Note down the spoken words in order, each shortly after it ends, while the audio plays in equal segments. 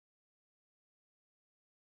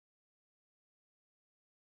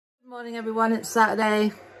Morning everyone, it's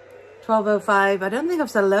Saturday, 12:05. I don't think I've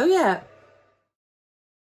said hello yet.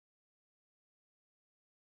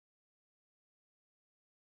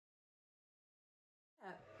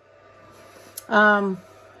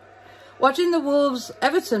 Watching the Wolves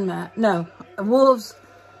Everton match, no, Wolves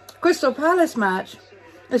Crystal Palace match.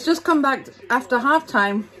 It's just come back after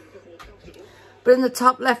half-time, but in the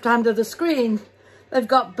top left hand of the screen, they've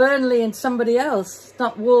got Burnley and somebody else,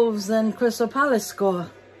 not Wolves and Crystal Palace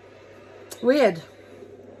score. Weird.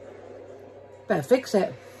 Better fix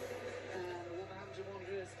it.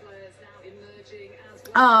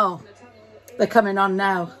 Oh, they're coming on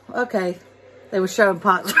now. Okay. They were showing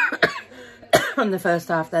parts from the first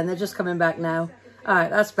half then. They're just coming back now. All right,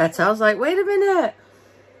 that's better. I was like, wait a minute.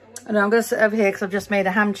 I know I'm going to sit over here because I've just made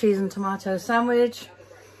a ham, cheese and tomato sandwich.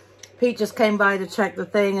 Pete just came by to check the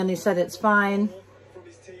thing and he said it's fine.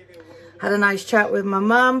 Had a nice chat with my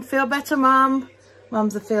mum. Feel better, Mum?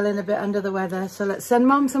 Mum's feeling a bit under the weather. So let's send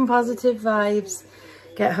Mum some positive vibes.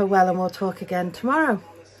 Get her well and we'll talk again tomorrow.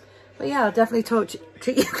 But yeah, I'll definitely talk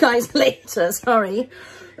to you guys later. Sorry.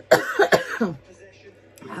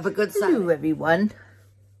 Have a good Saturday. Hello, everyone.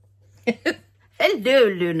 Hello,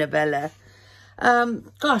 Luna Bella.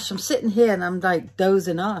 Gosh, I'm sitting here and I'm like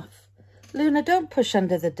dozing off. Luna, don't push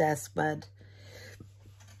under the desk, bud.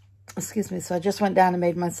 Excuse me. So I just went down and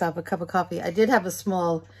made myself a cup of coffee. I did have a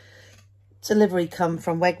small delivery come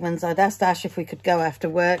from Wegmans. I'd asked Ash if we could go after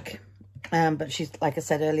work. But she's, like I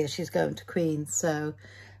said earlier, she's going to Queens. So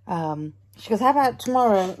she goes, how about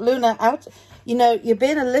tomorrow? Luna, out. You know, you're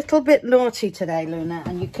being a little bit naughty today, Luna,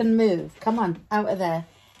 and you can move. Come on, out of there.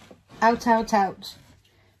 Out, out, out.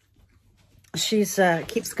 She's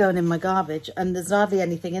keeps going in my garbage, and there's hardly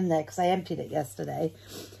anything in there because I emptied it yesterday.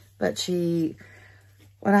 But she,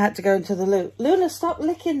 when I had to go into the loo, Luna, stop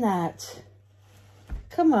licking that.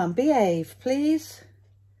 Come on, behave, please.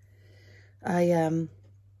 Luna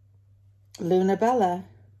Bella.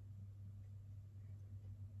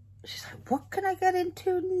 She's like, what can I get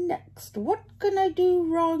into next? What can I do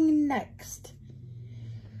wrong next?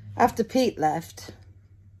 After Pete left,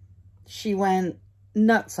 she went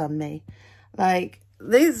nuts on me. Like,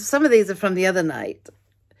 some of these are from the other night.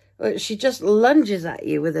 She just lunges at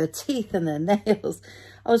you with her teeth and her nails.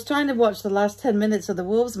 I was trying to watch the last 10 minutes of the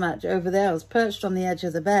Wolves match over there. I was perched on the edge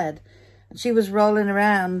of the bed. And she was rolling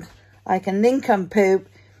around like a nincompoop,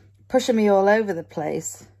 pushing me all over the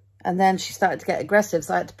place. And then she started to get aggressive.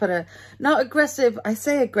 So I had to put her, not aggressive, I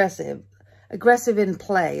say aggressive. Aggressive in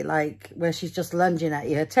play, like where she's just lunging at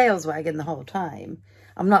you. Her tail's wagging the whole time.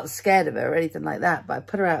 I'm not scared of her or anything like that. But I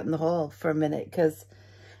put her out in the hall for a minute because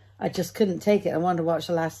I just couldn't take it. I wanted to watch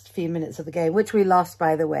the last few minutes of the game, which we lost,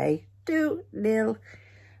 by the way. 2-0.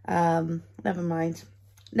 Never mind.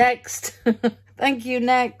 Next. Thank you,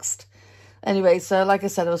 next. Anyway, so like I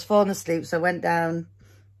said, I was falling asleep, so I went down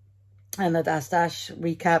and I'd asked Ash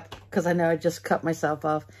recap because I know I just cut myself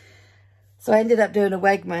off. So I ended up doing a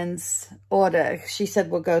Wegmans order. She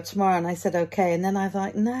said, we'll go tomorrow. And I said, okay. And then I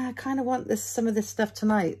thought, nah, I kind of want some of this stuff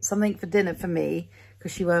tonight. Something for dinner for me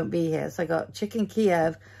because she won't be here. So I got chicken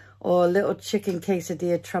Kiev or little chicken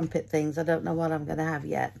quesadilla trumpet things. I don't know what I'm going to have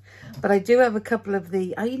yet. But I do have a couple of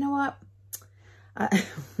the, oh, you know what?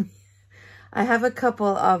 I have a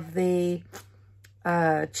couple of the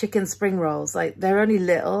chicken spring rolls. Like, they're only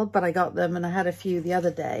little, but I got them and I had a few the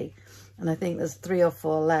other day. And I think there's 3 or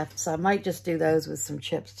 4 left. So I might just do those with some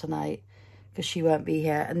chips tonight because she won't be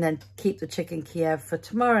here. And then keep the chicken Kiev for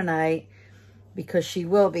tomorrow night because she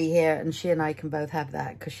will be here and she and I can both have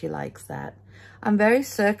that because she likes that. I'm very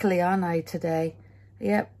circly, aren't I, today?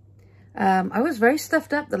 Yep. I was very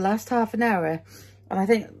stuffed up the last half an hour. And I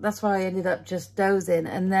think that's why I ended up just dozing.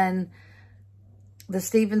 And then the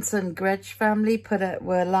Stevenson Gretsch family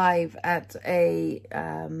were live at a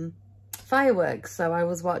fireworks. So I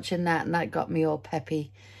was watching that and that got me all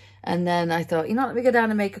peppy. And then I thought, you know, let me go down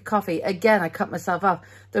and make a coffee. Again, I cut myself off.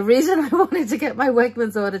 The reason I wanted to get my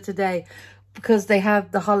Wegmans order today, because they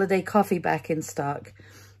have the holiday coffee back in stock.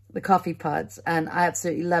 The coffee pods, and I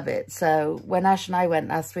absolutely love it. So when Ash and I went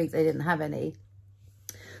last week, they didn't have any.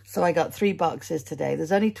 So I got 3 boxes today.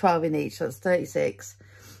 There's only 12 in each, so it's 36.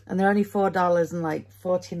 And they're only $4.49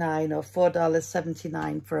 or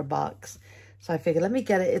 $4.79 for a box. So I figured, let me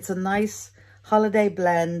get it. It's a nice holiday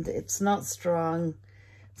blend. It's not strong.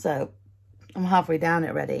 So I'm halfway down it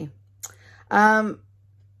already. I'm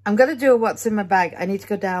going to do a what's in my bag. I need to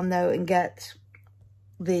go down, though, and get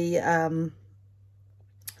the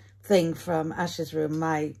thing from Ash's room,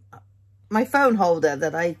 my phone holder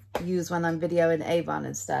that I use when I'm videoing Avon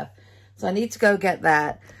and stuff. So I need to go get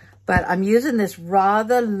that. But I'm using this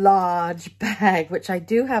rather large bag, which I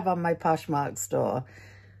do have on my Poshmark store.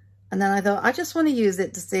 And then I thought, I just want to use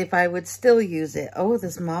it to see if I would still use it. Oh,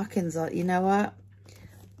 there's markings on, you know what?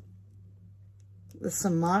 There's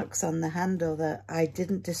some marks on the handle that I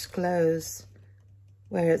didn't disclose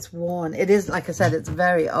where it's worn. It is, like I said, it's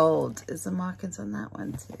very old. Is there markings on that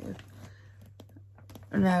one too?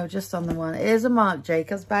 No, just on the one. It is a Marc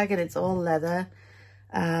Jacobs bag and it's all leather.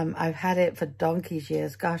 I've had it for donkey's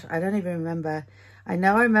years. Gosh, I don't even remember. I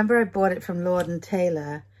remember I bought it from Lord &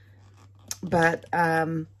 Taylor, but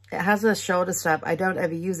it has a shoulder strap. I don't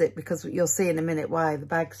ever use it because you'll see in a minute why. The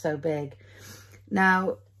bag's so big.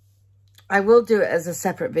 Now, I will do it as a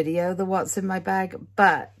separate video, the what's in my bag,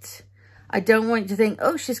 but I don't want you to think,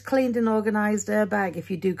 oh, she's cleaned and organized her bag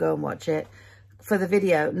if you do go and watch it for the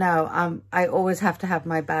video. No, I always have to have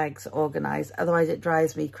my bags organized. Otherwise, it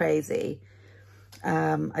drives me crazy.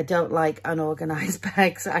 I don't like unorganized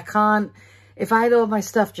bags. I can't, if I had all my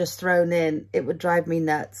stuff just thrown in, it would drive me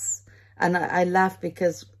nuts. And I laugh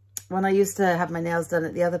because when I used to have my nails done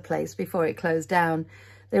at the other place before it closed down,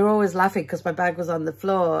 they were always laughing because my bag was on the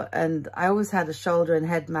floor and I always had a shoulder and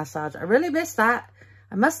head massage. I really miss that.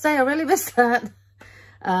 I must say, I really miss that.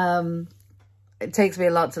 It takes me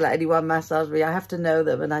a lot to let anyone massage me. I have to know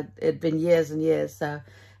them, and it'd been years and years. So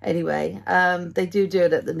anyway, they do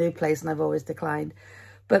it at the new place and I've always declined.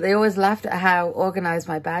 But they always laughed at how organized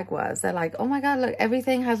my bag was. They're like, oh my God, look,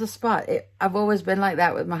 everything has a spot. I've always been like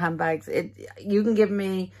that with my handbags. You can give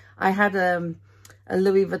me, I had a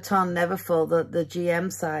Louis Vuitton Neverfull, the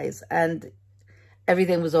GM size, and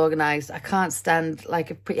everything was organized. I can't stand,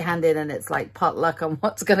 like, if you put your hand in and it's like potluck on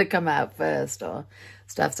what's going to come out first or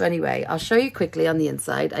stuff. So anyway, I'll show you quickly on the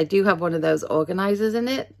inside. I do have one of those organizers in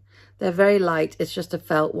it. They're very light. It's just a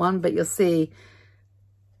felt one, but you'll see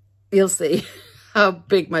how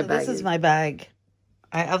big my bag is. This is my bag.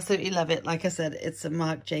 I absolutely love it. Like I said, it's a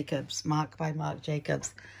Marc Jacobs, Marc by Marc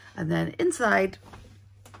Jacobs. And then inside,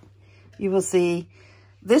 you will see,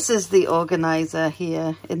 this is the organizer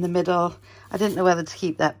here in the middle. I didn't know whether to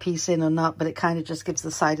keep that piece in or not, but it kind of just gives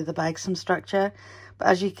the side of the bag some structure. But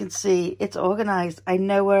as you can see, it's organized. I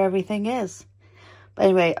know where everything is. But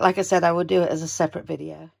anyway, like I said, I will do it as a separate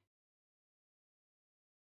video.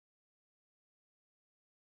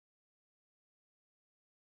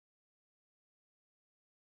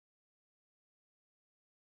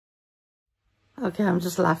 Okay, I'm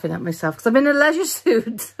just laughing at myself because I'm in a leisure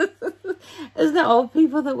suit. Isn't it old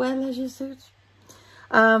people that wear leisure suits?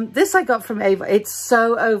 This I got from Avon. It's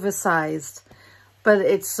so oversized, but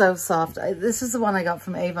it's so soft. This is the one I got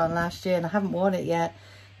from Avon last year, and I haven't worn it yet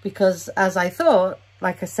because, as I thought,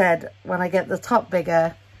 like I said, when I get the top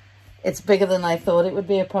bigger, it's bigger than I thought it would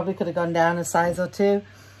be. I probably could have gone down a size or two,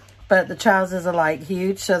 but the trousers are like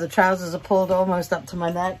huge, so the trousers are pulled almost up to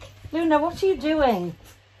my neck. Luna, what are you doing?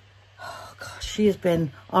 Oh gosh, she has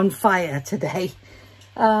been on fire today.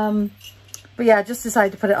 But yeah, I just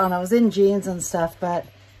decided to put it on. I was in jeans and stuff, but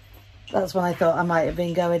that's when I thought I might have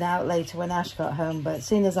been going out later when Ash got home. But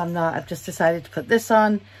seeing as I'm not, I've just decided to put this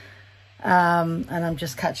on. And I'm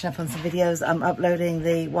just catching up on some videos. I'm uploading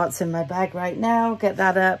the what's in my bag right now. Get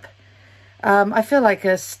that up. I feel like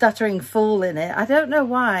a stuttering fool in it. I don't know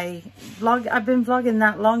why. I've been vlogging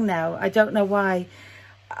that long now. I don't know why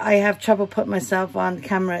I have trouble putting myself on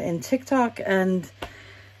camera in TikTok and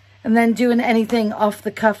then doing anything off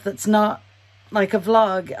the cuff that's not like a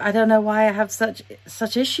vlog. I don't know why I have such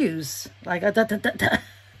issues. Like,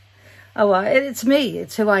 oh well, it's me.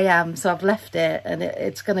 It's who I am. So I've left it, and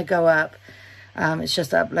it's going to go up. It's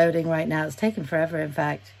just uploading right now. It's taken forever, in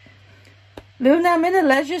fact. Luna, I'm in a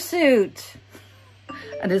leisure suit.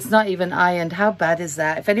 And it's not even ironed. How bad is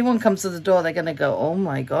that? If anyone comes to the door, they're going to go, oh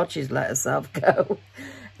my God, she's let herself go.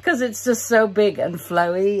 Because it's just so big and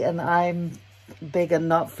flowy, and I'm big and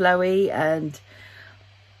not flowy, and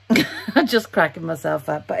I'm just cracking myself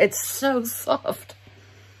up. But it's so soft.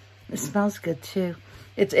 It smells good too.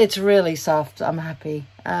 It's really soft. I'm happy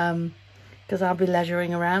because I'll be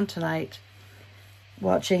leisuring around tonight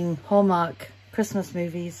watching Hallmark Christmas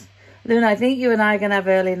movies. Luna, I think you and I are going to have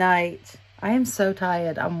early night. I am so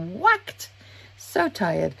tired. I'm whacked. So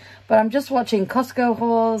tired. But I'm just watching Costco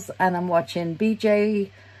hauls, and I'm watching BJ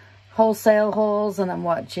wholesale hauls, and I'm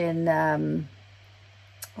watching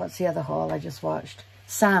what's the other haul I just watched?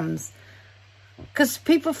 Sam's. Because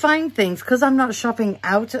people find things. Because I'm not shopping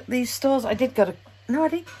out at these stores. I did go to... No, I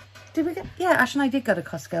did. Did we go? Yeah, Ash and I did go to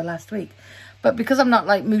Costco last week. But because I'm not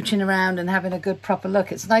like mooching around and having a good proper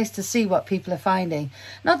look, it's nice to see what people are finding.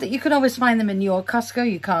 Not that you can always find them in your Costco.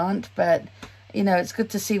 You can't. But, you know, it's good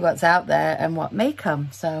to see what's out there and what may come.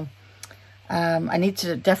 So I need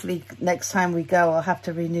to definitely, next time we go, I'll have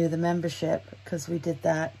to renew the membership because we did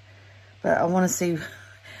that. But I want to see...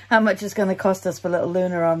 how much it's going to cost us for little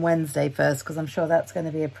Luna on Wednesday first, because I'm sure that's going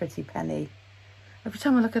to be a pretty penny. Every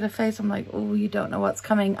time I look at her face, I'm like, oh, you don't know what's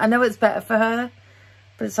coming. I know it's better for her,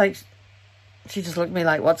 but it's like, she just looked at me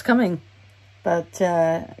like, what's coming? But,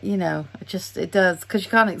 you know, it does, because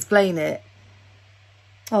you can't explain it.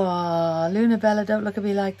 Oh, Luna Bella, don't look at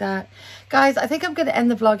me like that. Guys, I think I'm going to end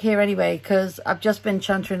the vlog here anyway, because I've just been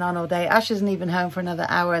chuntering on all day. Ash isn't even home for another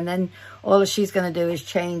hour, and then all she's going to do is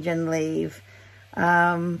change and leave.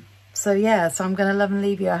 So yeah, so I'm going to love and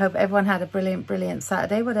leave you. I hope everyone had a brilliant, brilliant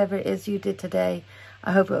Saturday, whatever it is you did today.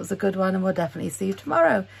 I hope it was a good one, and we'll definitely see you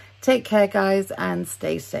tomorrow. Take care, guys, and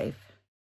stay safe.